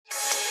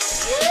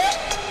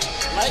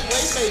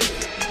lightweight, baby.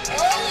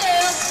 Oh,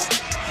 yeah.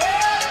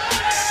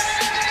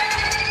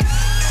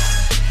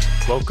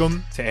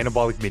 Welcome to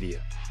Anabolic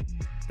Media,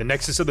 the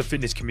nexus of the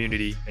fitness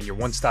community and your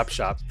one-stop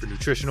shop for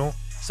nutritional,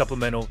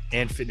 supplemental,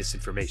 and fitness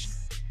information.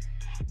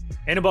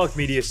 Anabolic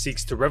Media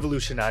seeks to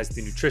revolutionize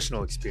the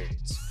nutritional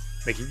experience,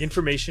 making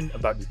information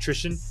about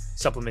nutrition,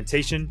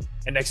 supplementation,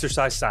 and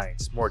exercise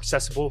science more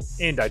accessible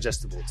and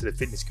digestible to the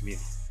fitness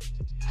community.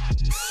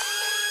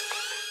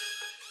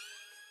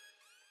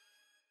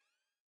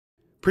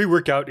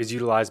 Pre-workout is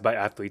utilized by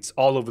athletes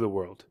all over the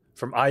world,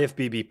 from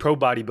IFBB Pro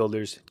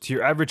bodybuilders to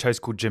your average high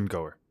school gym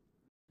goer.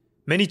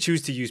 Many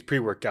choose to use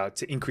pre-workout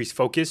to increase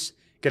focus,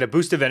 get a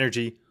boost of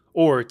energy,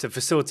 or to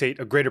facilitate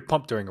a greater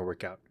pump during a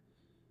workout.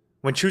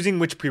 When choosing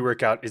which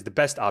pre-workout is the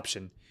best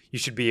option, you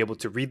should be able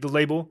to read the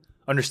label,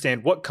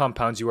 understand what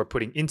compounds you are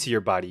putting into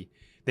your body,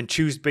 then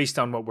choose based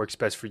on what works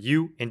best for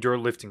you and your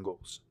lifting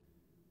goals.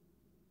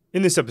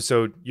 In this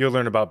episode, you'll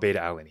learn about beta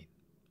alanine,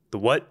 the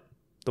what,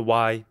 the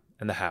why,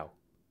 and the how.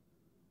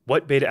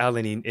 What beta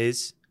alanine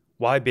is,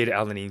 why beta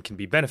alanine can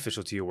be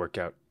beneficial to your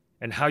workout,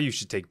 and how you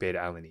should take beta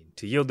alanine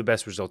to yield the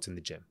best results in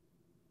the gym.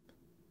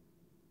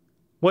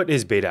 What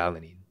is beta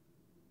alanine?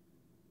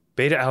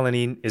 Beta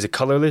alanine is a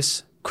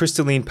colorless,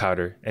 crystalline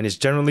powder and is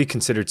generally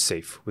considered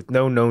safe with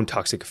no known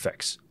toxic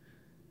effects.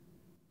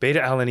 Beta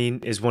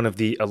alanine is one of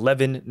the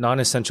 11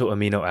 non-essential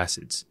amino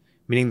acids,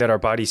 meaning that our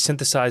bodies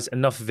synthesize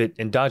enough of it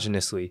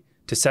endogenously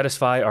to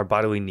satisfy our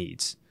bodily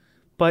needs,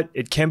 but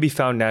it can be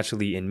found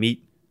naturally in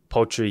meat,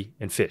 poultry,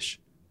 and fish.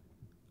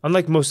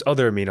 Unlike most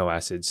other amino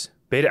acids,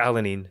 beta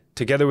alanine,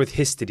 together with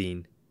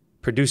histidine,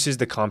 produces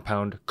the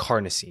compound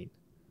carnosine.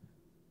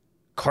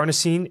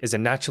 Carnosine is a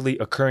naturally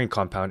occurring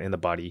compound in the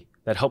body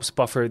that helps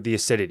buffer the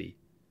acidity,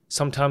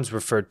 sometimes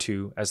referred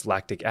to as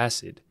lactic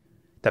acid,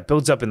 that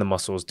builds up in the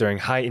muscles during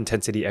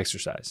high-intensity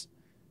exercise.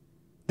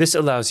 This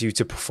allows you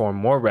to perform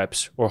more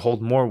reps or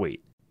hold more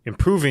weight,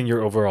 improving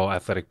your overall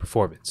athletic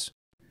performance.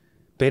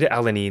 Beta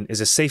alanine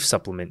is a safe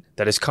supplement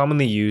that is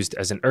commonly used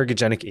as an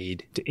ergogenic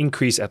aid to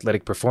increase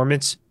athletic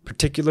performance,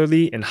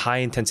 particularly in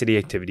high-intensity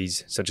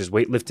activities such as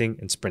weightlifting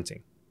and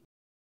sprinting.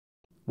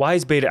 Why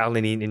is beta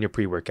alanine in your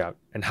pre-workout,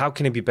 and how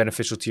can it be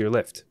beneficial to your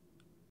lift?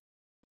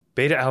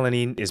 Beta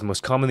alanine is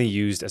most commonly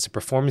used as a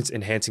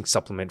performance-enhancing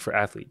supplement for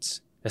athletes,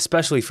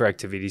 especially for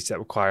activities that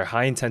require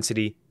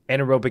high-intensity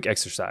anaerobic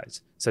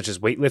exercise, such as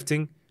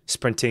weightlifting,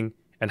 sprinting,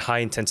 and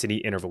high-intensity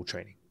interval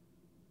training.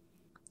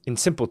 In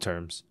simple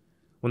terms,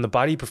 when the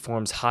body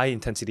performs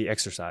high-intensity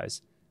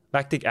exercise,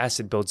 lactic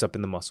acid builds up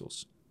in the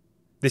muscles.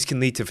 This can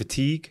lead to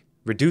fatigue,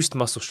 reduced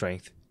muscle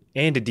strength,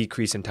 and a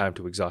decrease in time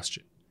to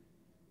exhaustion.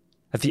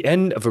 At the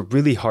end of a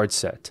really hard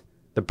set,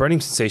 the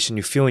burning sensation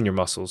you feel in your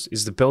muscles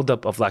is the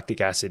buildup of lactic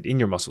acid in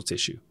your muscle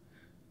tissue.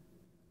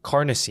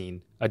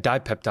 Carnosine, a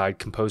dipeptide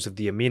composed of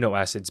the amino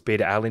acids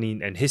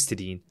beta-alanine and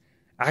histidine,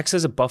 acts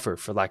as a buffer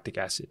for lactic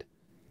acid,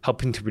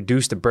 helping to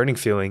reduce the burning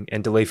feeling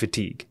and delay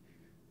fatigue.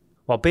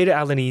 While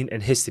beta-alanine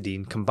and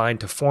histidine combine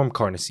to form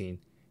carnosine,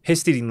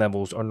 histidine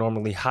levels are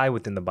normally high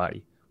within the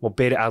body, while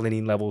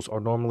beta-alanine levels are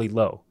normally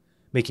low,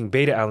 making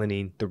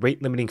beta-alanine the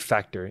rate-limiting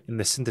factor in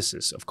the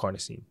synthesis of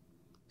carnosine.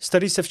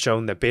 Studies have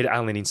shown that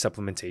beta-alanine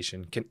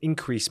supplementation can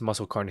increase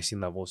muscle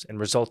carnosine levels and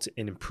result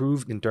in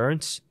improved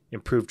endurance,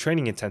 improved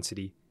training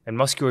intensity, and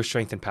muscular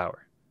strength and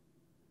power.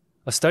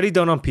 A study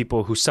done on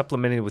people who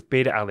supplemented with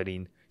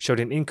beta-alanine showed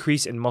an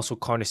increase in muscle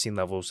carnosine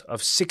levels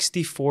of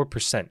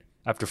 64%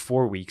 after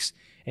 4 weeks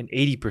and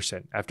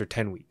 80% after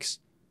 10 weeks.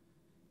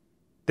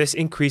 This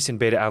increase in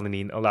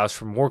beta-alanine allows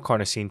for more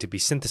carnosine to be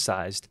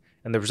synthesized,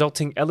 and the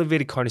resulting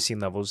elevated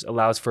carnosine levels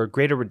allows for a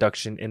greater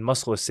reduction in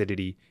muscle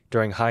acidity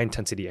during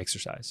high-intensity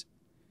exercise.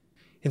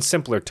 In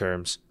simpler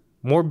terms,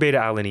 more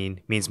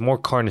beta-alanine means more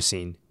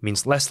carnosine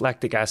means less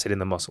lactic acid in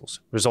the muscles,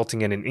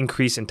 resulting in an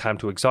increase in time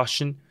to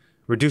exhaustion,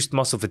 reduced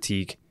muscle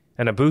fatigue,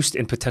 and a boost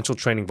in potential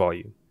training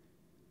volume.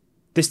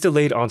 This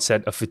delayed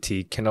onset of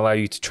fatigue can allow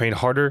you to train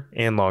harder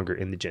and longer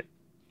in the gym.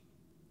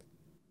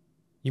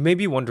 You may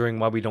be wondering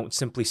why we don't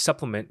simply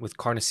supplement with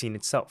carnosine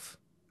itself.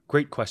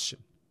 Great question.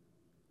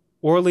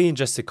 Orally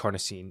ingested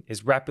carnosine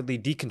is rapidly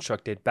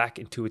deconstructed back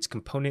into its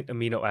component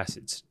amino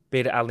acids,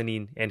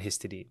 beta-alanine and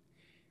histidine,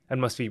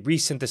 and must be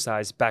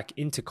resynthesized back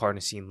into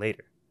carnosine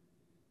later.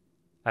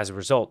 As a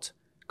result,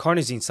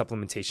 carnosine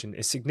supplementation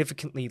is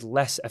significantly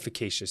less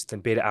efficacious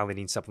than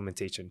beta-alanine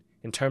supplementation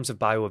in terms of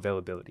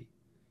bioavailability.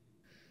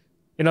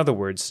 In other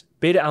words,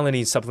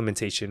 beta-alanine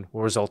supplementation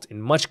will result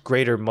in much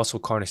greater muscle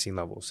carnosine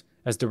levels,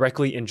 as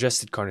directly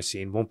ingested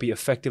carnosine won't be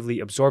effectively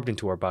absorbed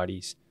into our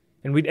bodies,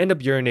 and we'd end up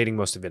urinating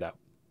most of it out.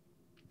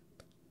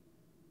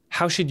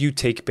 How should you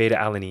take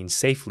beta-alanine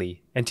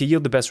safely and to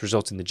yield the best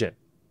results in the gym?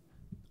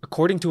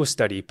 According to a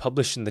study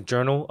published in the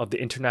Journal of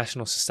the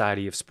International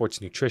Society of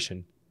Sports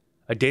Nutrition,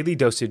 a daily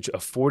dosage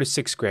of 4 to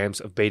 6 grams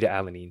of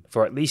beta-alanine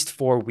for at least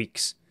 4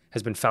 weeks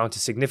has been found to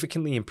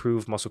significantly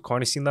improve muscle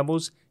carnosine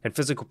levels and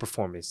physical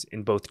performance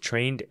in both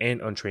trained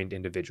and untrained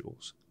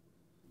individuals.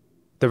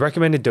 The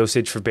recommended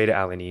dosage for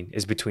beta-alanine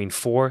is between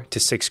 4 to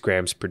 6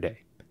 grams per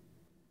day.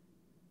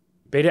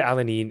 Beta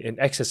alanine in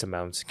excess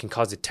amounts can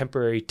cause a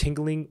temporary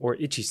tingling or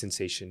itchy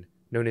sensation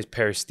known as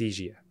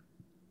paresthesia.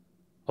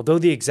 Although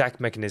the exact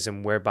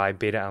mechanism whereby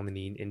beta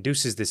alanine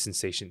induces this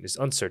sensation is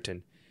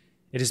uncertain,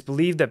 it is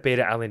believed that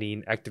beta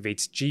alanine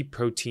activates G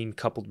protein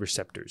coupled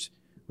receptors,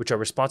 which are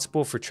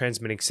responsible for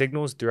transmitting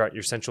signals throughout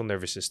your central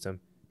nervous system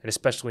and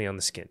especially on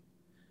the skin.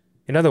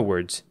 In other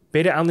words,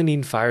 beta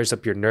alanine fires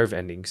up your nerve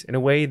endings in a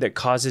way that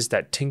causes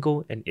that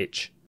tingle and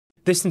itch.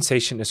 This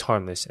sensation is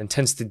harmless and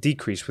tends to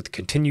decrease with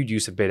continued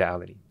use of beta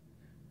alanine.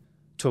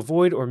 To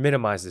avoid or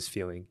minimize this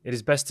feeling, it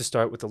is best to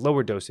start with a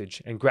lower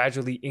dosage and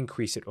gradually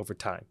increase it over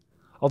time,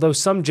 although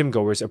some gym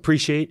goers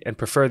appreciate and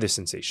prefer this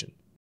sensation.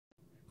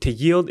 To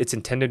yield its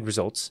intended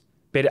results,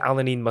 beta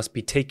alanine must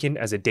be taken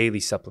as a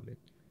daily supplement.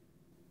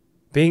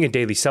 Being a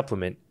daily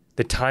supplement,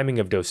 the timing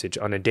of dosage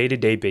on a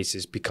day-to-day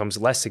basis becomes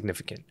less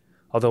significant,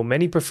 although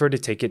many prefer to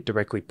take it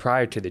directly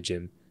prior to the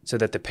gym so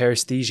that the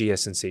paresthesia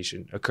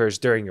sensation occurs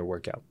during your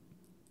workout.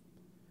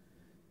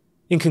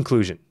 In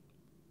conclusion,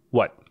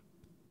 what?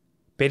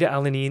 Beta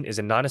alanine is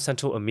a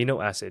non-essential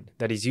amino acid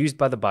that is used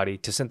by the body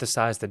to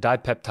synthesize the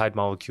dipeptide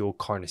molecule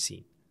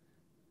carnosine.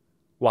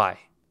 Why?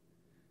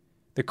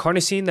 The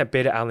carnosine that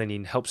beta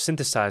alanine helps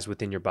synthesize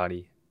within your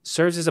body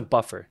serves as a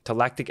buffer to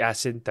lactic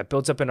acid that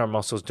builds up in our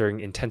muscles during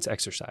intense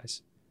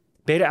exercise.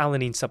 Beta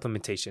alanine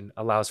supplementation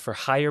allows for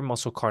higher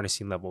muscle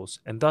carnosine levels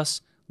and thus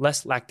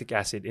less lactic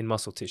acid in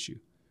muscle tissue,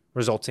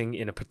 resulting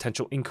in a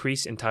potential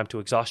increase in time to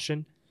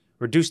exhaustion,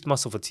 reduced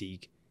muscle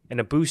fatigue, and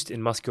a boost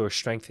in muscular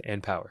strength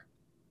and power.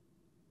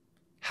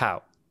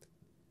 How?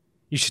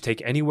 You should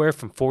take anywhere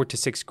from 4 to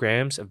 6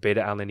 grams of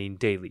beta alanine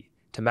daily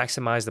to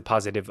maximize the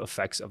positive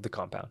effects of the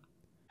compound.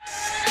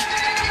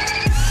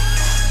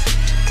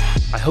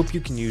 I hope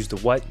you can use the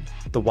what,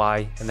 the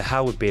why, and the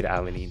how of beta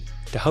alanine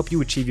to help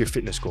you achieve your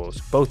fitness goals,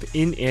 both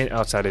in and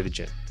outside of the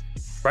gym.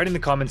 Write in the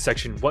comments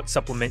section what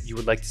supplement you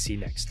would like to see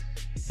next,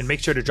 and make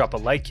sure to drop a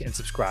like and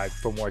subscribe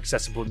for more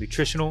accessible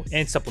nutritional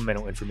and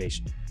supplemental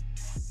information.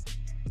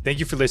 Thank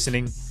you for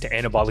listening to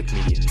Anabolic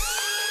Media.